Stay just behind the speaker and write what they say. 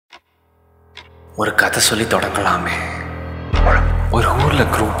ஒரு கதை சொல்லி தொடங்கலாமே. ஒரு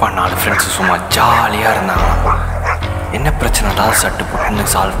ஊரில் குரூப்பாக 4 ஃப்ரெண்ட்ஸு சும்மா ஜாலியாக இருந்தாங்க. என்ன பிரச்சனைனாலும் சட்டு புட்டுன்னு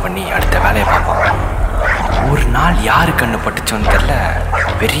சால்வ் பண்ணி அடுத்த வேலையை பார்ப்பாங்க. ஒரு நாள் யாரு கண்ணு பட்டுச்சோன்னு தெரியல,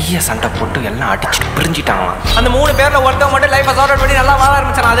 பெரிய சண்டை போட்டு எல்லாம் அடிச்சுட்டு பிரிஞ்சிட்டாங்களாம். அந்த 3 பேரில் ஒருத்தவங்க மட்டும் லைஃப்பை சார்ட் அவுட் பண்ணி நல்லா வாழ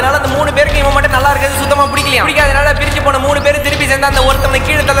ஆரம்பிச்சான். அதனால அந்த 3 பேருக்கு இவன் மட்டும் நல்லா இருக்கிறது சுத்தமாக பிடிக்காதனால பிரிஞ்சு போன 3 பேர் திருப்பி சேர்ந்து அந்த ஒருத்தவனை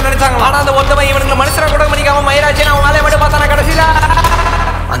கீழே தள்ள நினைச்சாங்க. ஆனால் அந்த ஒருத்தவன் இவனுக்கு மனுஷனை கூட மதிக்காம மயிராச்சுன்னு அவன் வேலையை மட்டும் பார்த்தான. கடைசியில்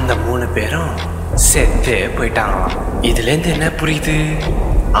அந்த 3 பேரும் செத்தே போயிட்டாங்களாம். இதுலேருந்து என்ன புரியுது?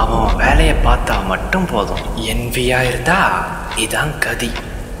 அவன் வேலையை பார்த்தா மட்டும் போதும். என்வியா இருந்தா இதான் கதி.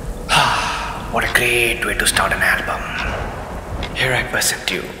 What a great way to start an album. Here I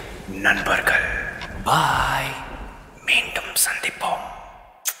present you நண்பர்கள். Bye. மீண்டும் சந்திப்போம்.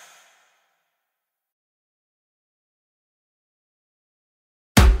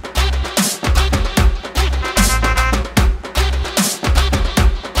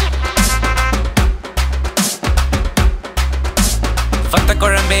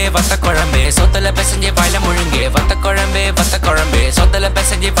 வத்த குழம்பே சொத்தல பெசஞ்சு வாயில முழுங்கே. வத்த குழம்பே சொத்தல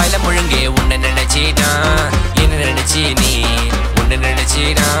பெசஞ்சு வாயில முழுங்கே. உன்னை நினைச்சீனா என்ன நினைச்சி நீ? உன்னை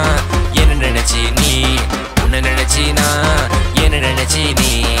நினைச்சீனா என்ன நினைச்சி நீ? உன்னை நினைச்சீனா என்ன நினைச்சி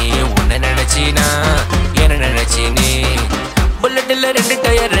நீ? உன்னை நினைச்சீனா என்ன நினைச்சி நீ? புல்லட்டில் 2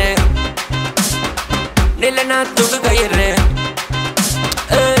 டயரு நிலனா தூக்கு கயிறு.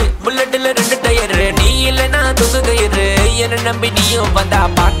 புல்லட்டில் 2 டயரு நீ இல்லைனா தூக்கு கயிறு. என்ன நம்பி நீயும் வந்தா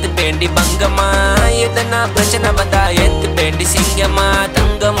பார்த்து பேண்டி பங்கமா. எதனா பிரச்சனை வந்தா ஏத்து பேண்டி சிங்கமா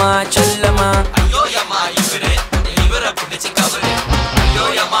தங்கமா சொல்லமா. ஐயோயம்மா இவரு இவரை பிடிச்சி கவரு.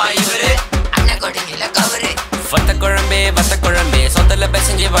 ஐயோயம்மா இவரு அண்ணன் கொடியில கவரு. வத்த குழம்பே சொத்தல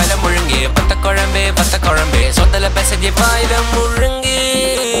பெசஞ்சு வாயில முழுங்கே. வத்த குழம்பே சொத்தல பெசஞ்சு வாயில முழுங்கே.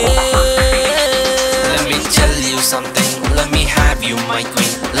 Let me tell you something, let me have you my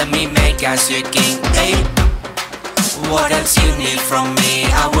queen, let me make as your king. Hey, what else you need from me?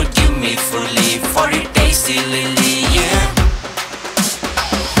 I would give me fully for it tasty lily, yeah.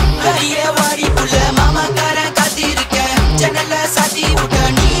 Hariye vaadi pulla mama kara kathirukka janala sathi utta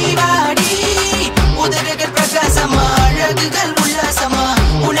nee vaadi. Udaragal prakasama alagugal ullasama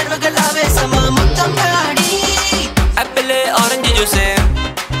unarvagal avesama muttam vaadi. Apple orange juice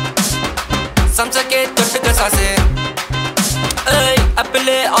samsa ke tottuka saase.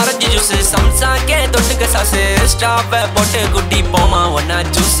 Apple orange juice samsa ke tottuka saase. Stop போட்டு குட்டி போமா ஒன்னா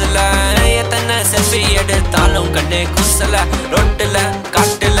ஜூஸ்ல. எத்தனை selfie எடுத்தாலும் கண்ணு குசல. ரொட்டுல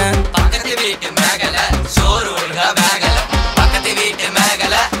காட்டுல பக்கத்து வீட்டு மேகல சோறு ஒழுங்கா வேகல. பக்கத்து வீட்டு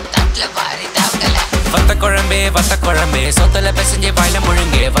மேகல தட்டுல பாரி தவகல. வத்த குழம்பே சொத்தல பெசஞ்சு வாயில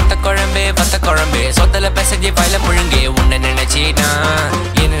முழுங்கே. வத்த குழம்பே சொத்தல பெசஞ்சு வாயில முழுங்கே. உன்னை நினைச்சீனா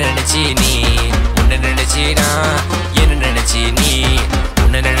என்ன நினைச்சி நீ? உன்னை நினைச்சீனா என்ன நினைச்சி நீ?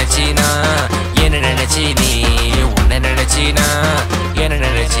 உன்னை நினைச்சீனா என்ன நினைச்சி நீ? உன்னை நினைச்சீனா என்ன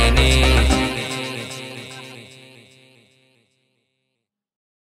நினைச்சி நீ?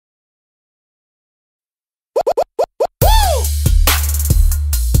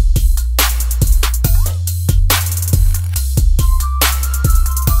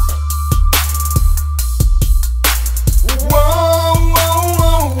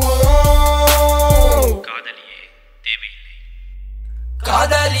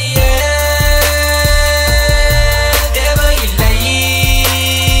 காதலியே தேவையில்லை.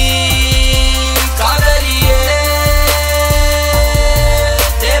 காதலியே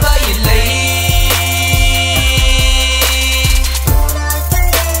தேவையில்லை.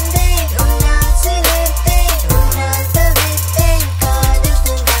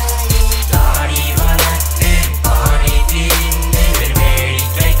 தாடி வளர்த்தேன் பாடி தீர்ந்து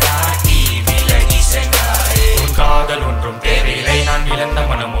வேடிக்கை காட்டி விலகி சென்றாரே. உன் காதல் ஒன்றும் தேவையில்லை. நான் இழந்த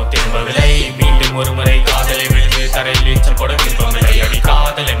மனமோ திரும்பவில்லை. மீண்டும் ஒரு முறை காதலை விழுந்து தரையில் நீச்சல் போட விரும்பவில்லை. அடி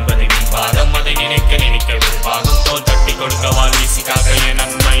காதல் என்பது விவாதம். அதை நினைக்க விரும்பாகும். தோல் தட்டி கொடுக்க வாழ் வீசிக்காக என்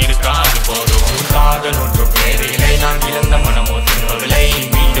நன்மை இருக்காது போதும். காதல் ஒன்றும் தேவையில்லை. நான் இழந்த மனமோ திரும்பவில்லை.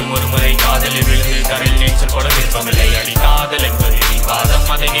 மீண்டும் ஒரு முறை காதலை விழுந்து தரையில் நீச்சல் போட விரும்பவில்லை. அடி காதல் என்பது விவாதம்.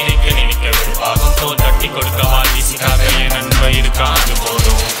 அதை நினைக்க விரும்பாகும். தோல் தட்டி கொடுக்க வாழ் வீசிக்காக என் நன்மை இருக்காது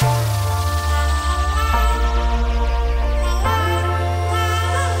போதும்.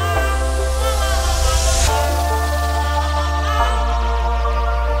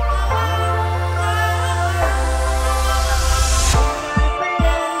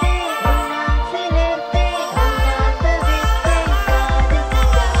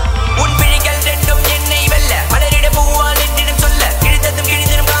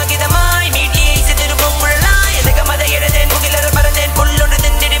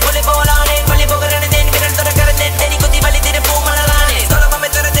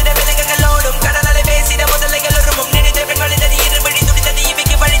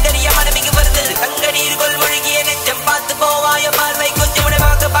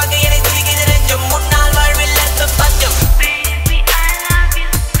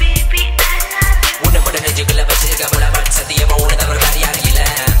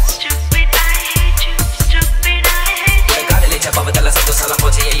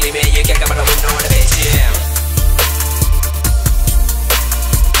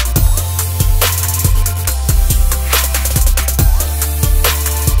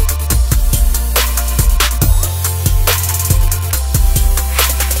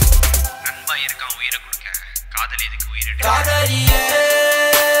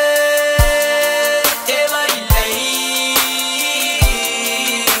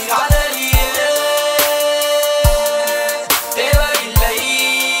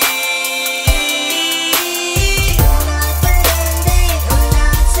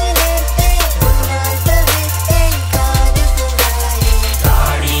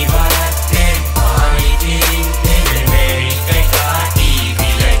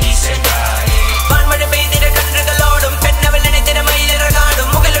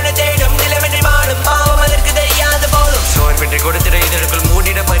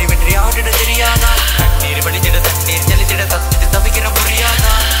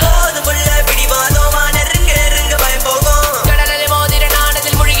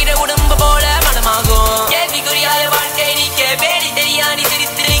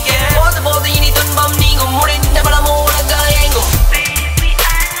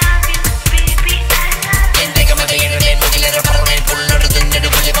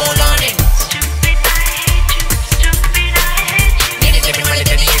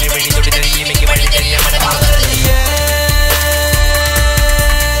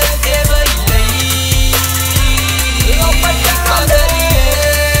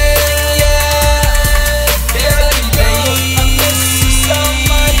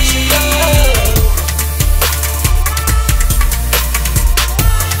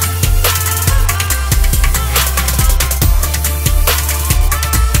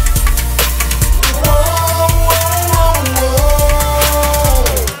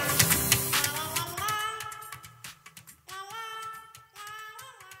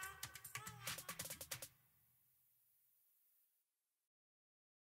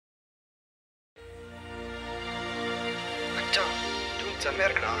 செம்மையா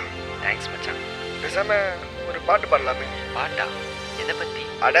இருக்குடா. தேங்க்ஸ் மச்சான். பேசாம ஒரு பாட்டு பாடலாமே. பாட்டா? எதை பற்றி?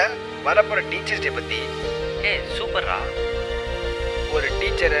 அட வரப்போகிற டீச்சர்ஸ் டே பற்றி. சூப்பர்ரா. ஒரு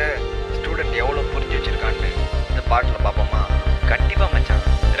டீச்சரை ஸ்டூடெண்ட் எவ்வளோ புரிஞ்சு வச்சுருக்கான்னு இந்த பாட்டில் பார்ப்போமா? கண்டிப்பாக மச்சான்.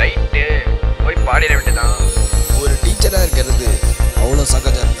 ரைட்டு, போய் பாடிட வேண்டியதான். ஒரு டீச்சராக இருக்கிறது அவ்வளோ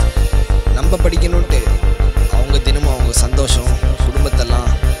சகஜம். நம்ம படிக்கணுன்ட்டு அவங்க தினமும் அவங்க சந்தோஷம்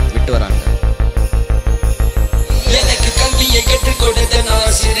குடும்பத்தெல்லாம் விட்டு வராங்க. எனக்கு கல்வியை கற்றுக் கொடுத்த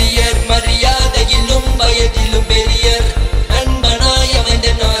ஆசிரியர், மரியாதையிலும் வயதிலும் பெரியர், நண்பனாய் அமைந்த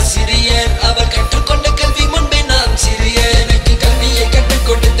ஆசிரியர், அவர் கற்றுக்கொண்ட கல்வி முன்பே நாம் சிறியர். எனக்கு கல்வியை கற்றுக்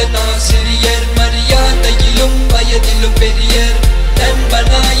கொடுத்த ஆசிரியர், மரியாதையிலும் வயதிலும் பெரியர்,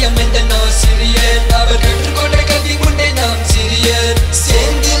 நண்பனாய் அமைந்த ஆசிரியர், அவர் கற்றுக்கொண்ட கல்வி முன்பே நாம் சிறியர்.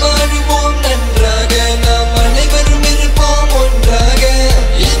 சேர்ந்து வாழுவோம் நன்றாக, நாம் அனைவரும் இருப்போம் ஒன்றாக,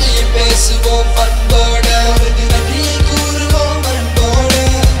 இனி பேசுவோம் பண்போட, நன்றியை கூறுவோம் அன்போட.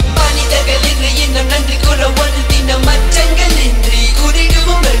 மனிதர்கள் இன்று இன்னும் நன்றி கூற ஒரு தினம் மச்சங்கள் இன்றி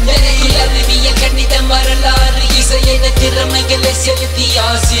கூறிடுவோம் நன்றி. அறிவியல் கணிதம் வரலாறு இசை என திறமைகளை செலுத்தி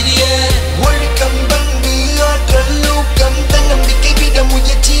ஆசிரியர். ஒழுக்கம் பண்பு ஆற்றல் ஊக்கம் தன்னம்பிக்கை விட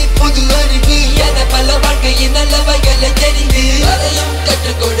முயற்சி புது அறிவு என பல வாழ்க்கையின் நல்லவைகளை தெரிந்து அதையும்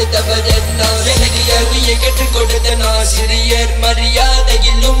கற்றுக் கொடுத்தவர் எனக்கு கல்வியை கற்றுக் கொடுத்த ஆசிரியர்,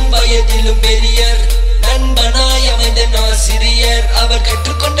 மரியாதையிலும் வயதிலும் பெரியர், நண்பனாய் அமைந்த ஆசிரியர், அவர்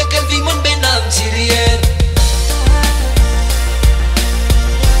கற்றுக்கொண்ட கல்வி முன்பே நாம் சிறியர்.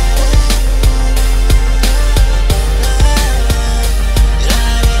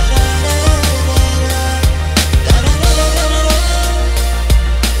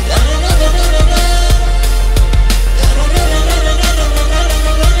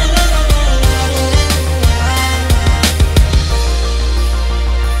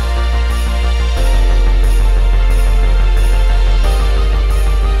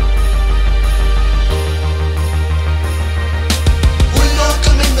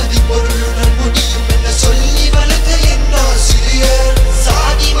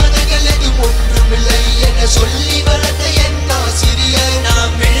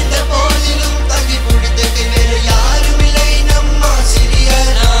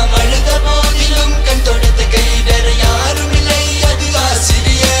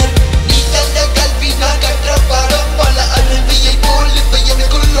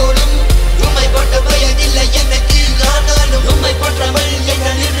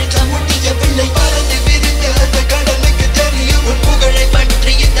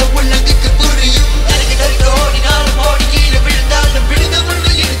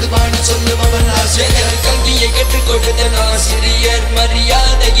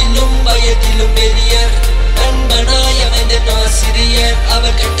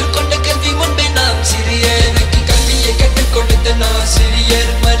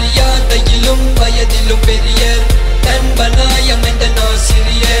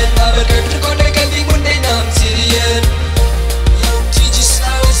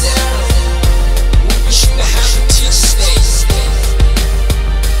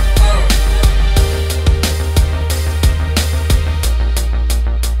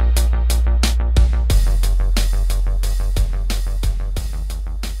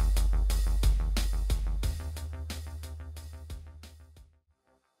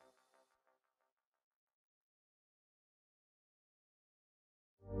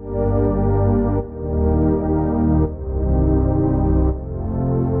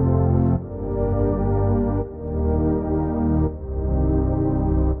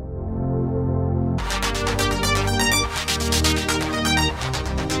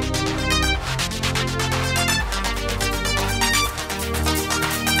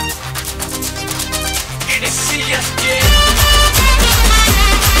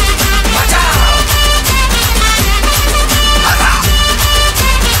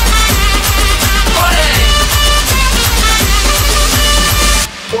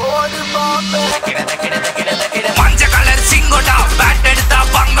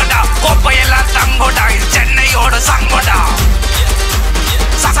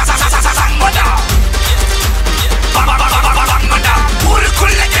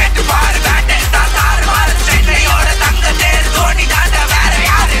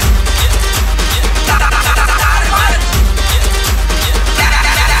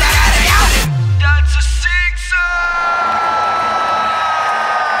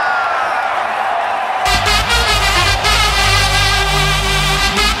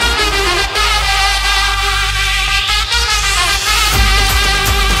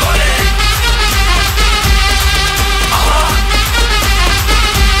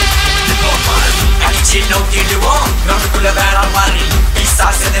 வெற்றி நோக்கிடுவோம் நமக்குள்ள வேற மாதிரி பீசா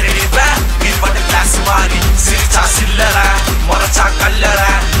செதறிடுவேன் நீர்பட்ட கிளாஸ் மாதிரி சிரிச்சா சில்லற முறைச்சா கல்லற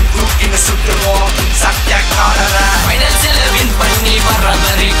தூக்கின்னு சுட்டுவோம் சத்திய காலற ஃபைனல்ஸ்ல வின் பண்ணி வர்ற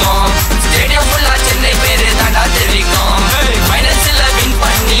வரைக்கும் ஸ்டேடியம் ஃபுல்லா சென்னை பேரு தாண்டா தெரிக்கும் ஃபைனல்ஸ்ல வின்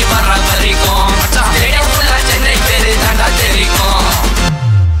பண்ணி வர்ற வரைக்கும் ஸ்டேடியம் ஃபுல்லா சென்னை பேரு தாண்டா தெரிக்கும்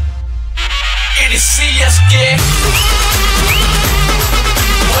It is CSK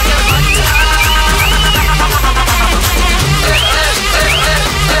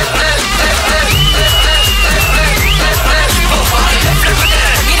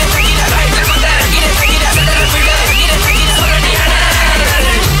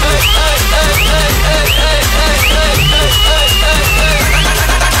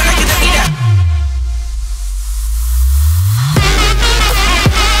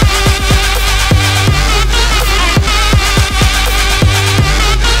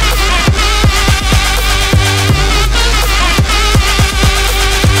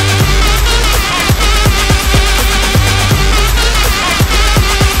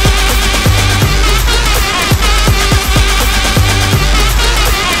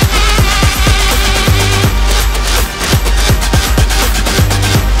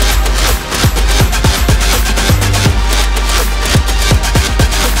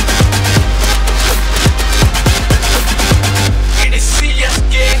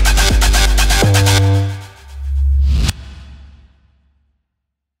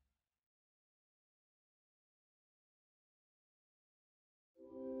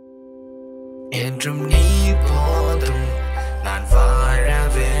என்றும் நீ போதும் நான்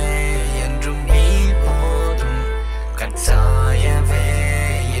வாழவே என்றும் நீ போதும் கண் சாயவே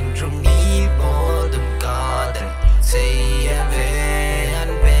என்றும் நீ போதும் காதல் செய்யவே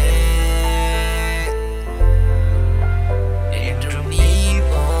அன்பே என்றும் நீ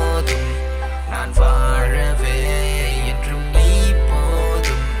போதும் நான் வாழவே என்றும் நீ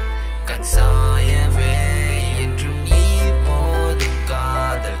போதும் கண் சாயவே என்றும் நீ போதும்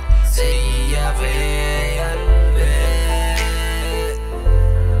காதல் செய்யவே அன்பே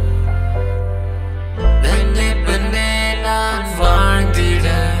பெண்ணே பெண்ணே நான் வாழ்ந்திட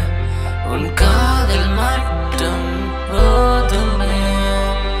உன் காதல் மட்டும் போதுமே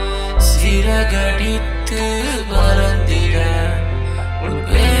சிறகடித்து பறந்திட உன்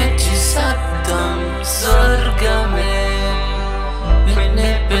பேச்சு சத்தம் சொர்க்கமே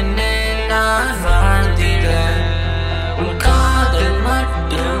பெண்ணே பெண்ணே நான் வாழ்ந்திட உன் காதல்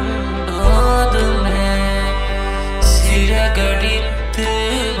மட்டும் போதுமே சிறகடித்து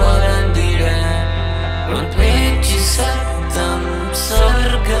பறந்திட உன் பேச்சு சத்தம்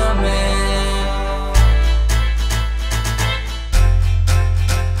சொர்க்கமே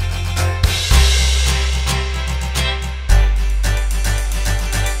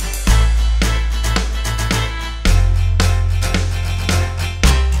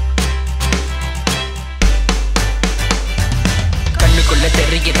கண்ணுக்குள்ள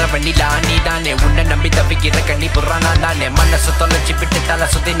தெரிகிற வண்டிலா நீதானே உன்னை நம்பி தவிக்கிற கண்ணி புறானா தானே மனசு தொலைச்சி விட்டு தலை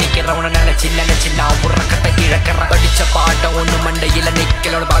சுத்தி நிக்கிறவன நினைச்சு நான் உறக்கத்தை இழக்கிற படிச்ச பாட்டம் ஒண்ணு மண்டையில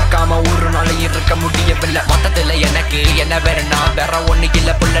நிக்கலோட பார்க்காம ஒரு நாள் இருக்க முடியவில்லை மொத்தத்துல எனக்கு என்ன வேறனா வேற ஒண்ணு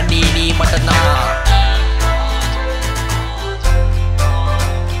இல்ல புள்ள நீ மட்டும்தான்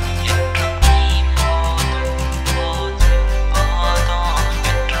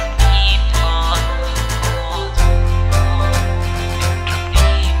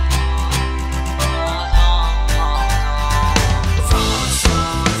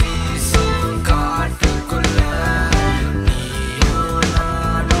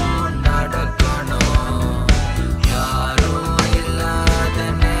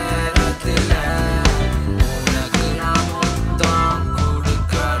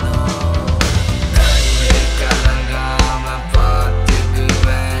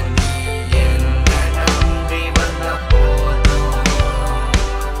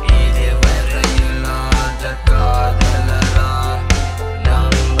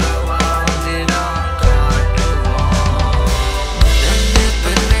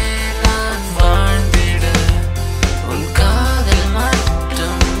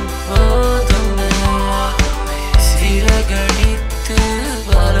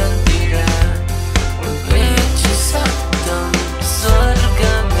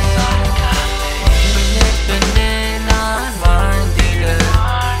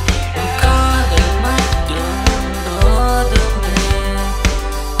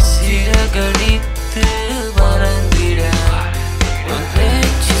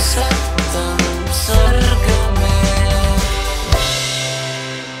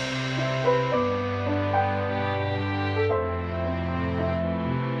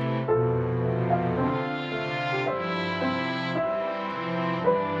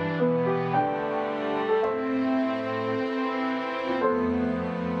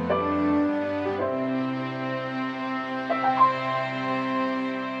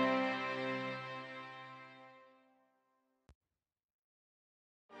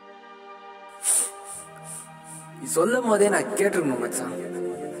நீ சொல்லும் போதே நான் கேட்டிருக்கணும் மச்சான்.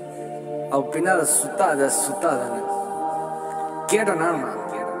 அவ பின்னால சுத்தாதன்னு கேட்டனா?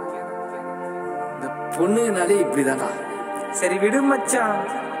 இந்த பொண்ணுனாலே இப்படிதானா? சரி விடு மச்சான்,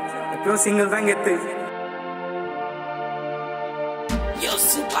 எப்பயும் சிங்கிள் தான் கெத்து. Yo,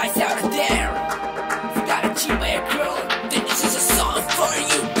 supplies out there. You gotta cheat by a girl. Then this is a song for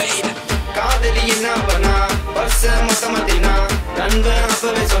you, baby. காதலி என்ன பண்ணா பஸ் மொத்தமத்தினா நண்பன்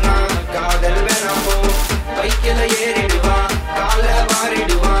அப்பவே சொன்னா காதல் வேணாம் போ. பைக்கில ஏறிடுவான், கால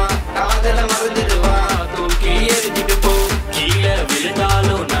வாரிடுவான், காதல மறந்துடுவான், தூக்கி எரிஞ்சிட்டு போ. கீழே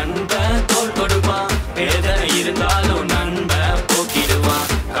விழுந்தாலும் நண்பன் தோள் கொடுப்பான், வேதனை இருந்தாலும் நண்பன் போக்கிடுவான்,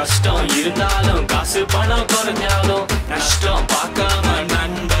 கஷ்டம் இருந்தாலும் காசு பணம் குறைஞ்சாலும் நஷ்டம் பார்க்காம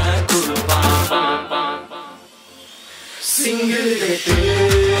நண்பன் கொடுப்பான். சிங்கிள் கெட்டு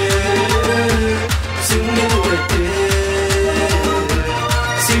சிங்கிள் கெட்டு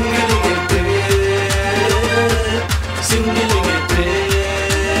சிங்கிள் கெட்டு சிங்கிள் கெட்டு.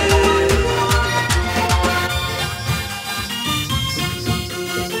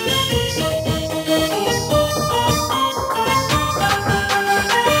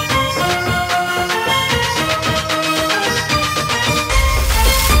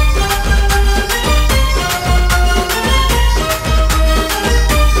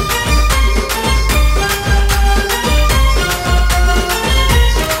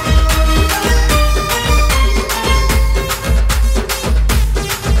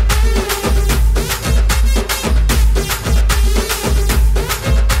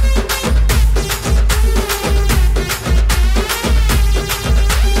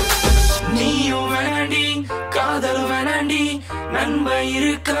 நண்பன்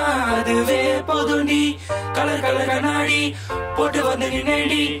இருக்காதுவே போதுண்டி, கலர் கலர் கண்ணாடி போட்டு வந்து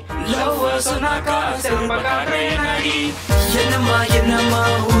நின்னடி, லவ் சொன்னாக்கா செல்வ காட்டுறேனாடி. என்னம்மா என்னம்மா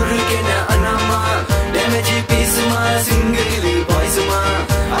ஊருக்கு என்ன அண்ணாமா, டேமேஜ் பீசுமா சிங்கிள் பாய்ஸுமா,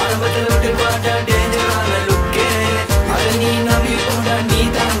 ஆரம்பத்தில் விட்டு பாட்டா டேஞ்சரான லுக்கே, அதை நீ நம்பி போண்டா நீ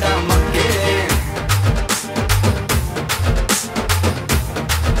தாண்டா மக்கே.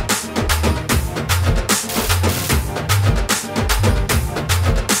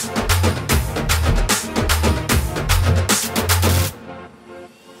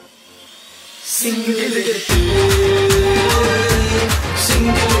 Single get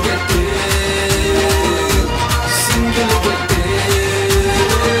single get single get single get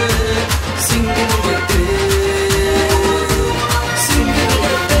single get single get single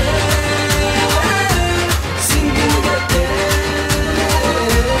get single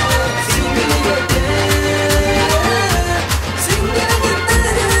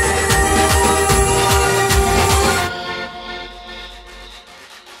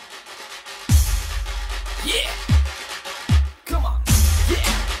Yeah. Come on.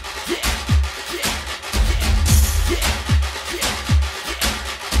 Yeah. Yeah. Yeah. Yeah. Yeah. Yeah. Yeah.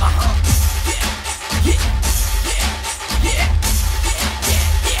 Uh-huh. Yeah. Yeah. Yeah. Yeah. Yeah. Yeah.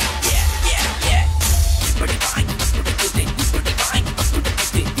 Yeah. Yeah. Yeah. You put it fine. You put it good thing. You put it fine. You put it good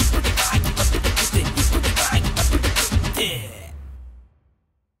thing. You put it fine. You put it good thing. You put it fine. You put it good thing. Yeah.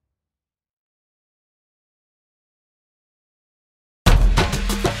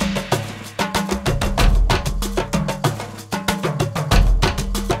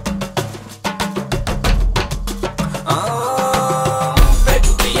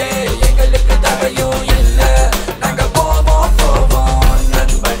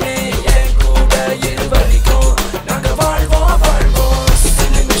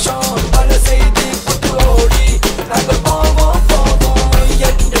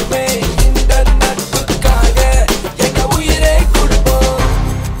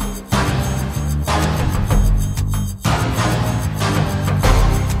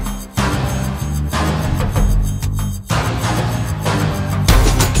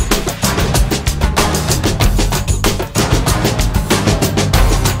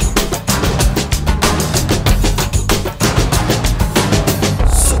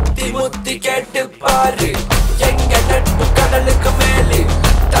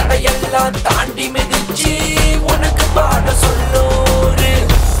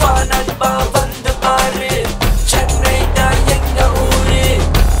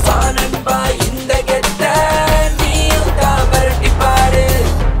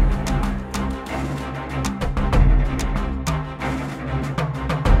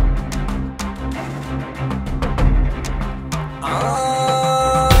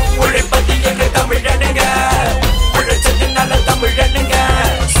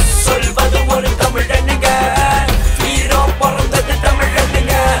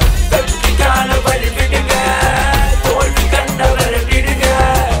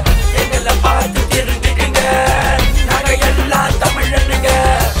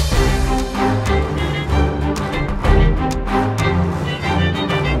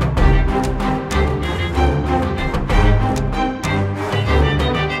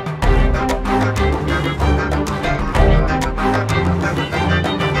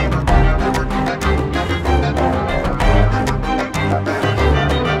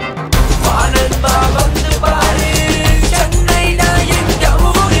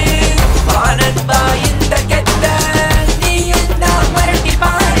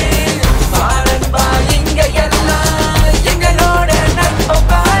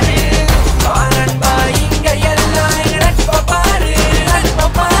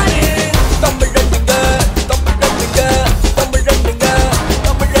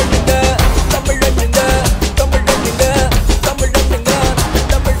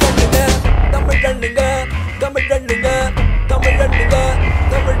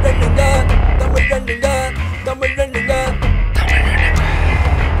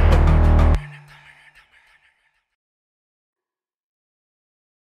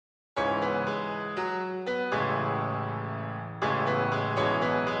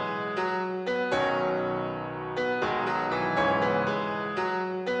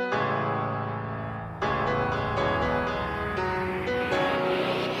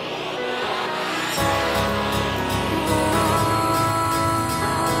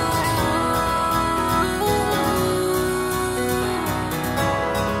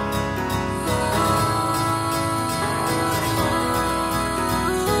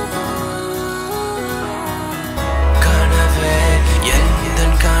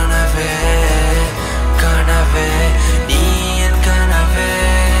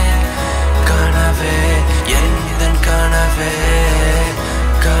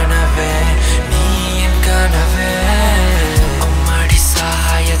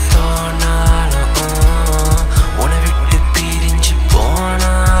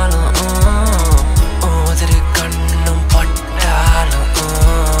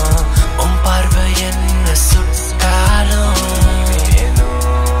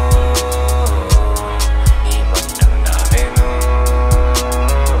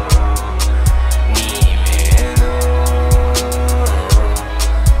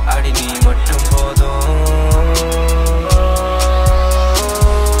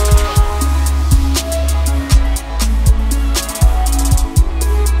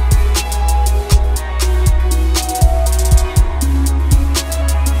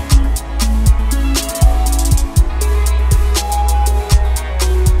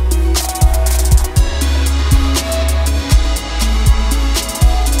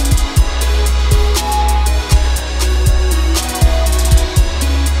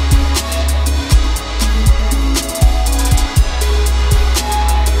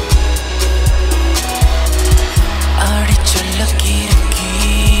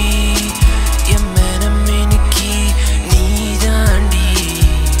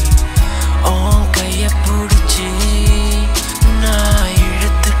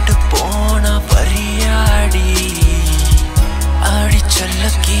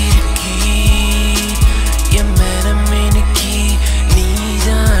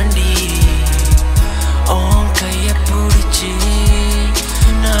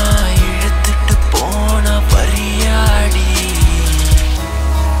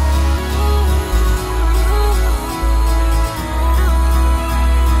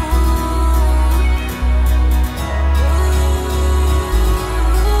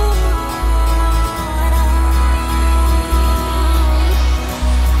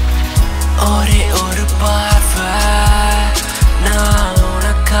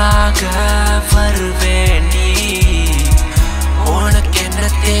 உனக்காக வருவேண்டி உனக்கு என்ன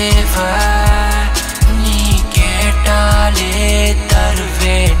தேவை நீ கேட்டாலே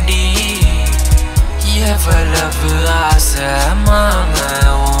தருவேண்டி எவ்வளவு ஆசை மாம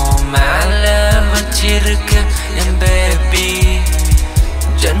உன் மேல வச்சிருக்க என் பேபி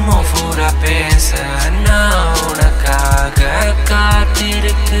ஜன்மம் பூரா பேச நான் உனக்காக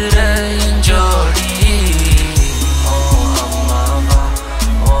காத்திருக்கிற என் ஜோடி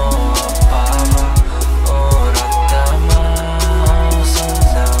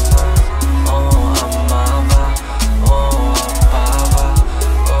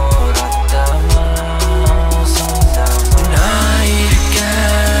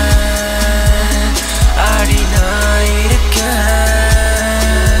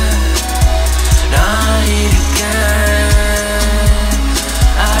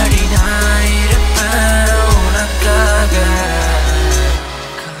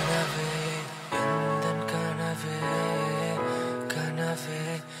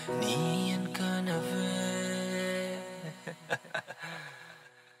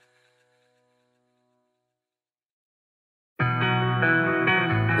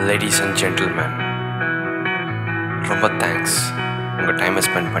லேடிஸ் அண்ட் ஜென்டில்மேன், ரொம்ப தேங்க்ஸ் உங்கள் டைமை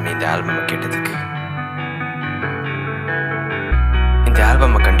ஸ்பெண்ட் பண்ணி இந்த ஆல்பமை கேட்டதுக்கு. இந்த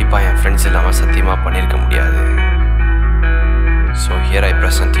ஆல்பமை கண்டிப்பாக என் ஃப்ரெண்ட்ஸ் இல்லாமல் சத்தியமாக பண்ணியிருக்க முடியாது. So here I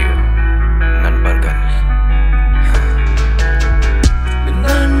present you நண்பர்கள்.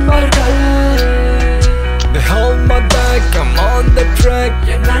 நண்பர்கள் They hold my back, I'm on the track.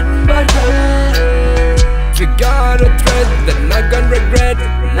 என் நண்பர்கள் We got a thread that I can't regret.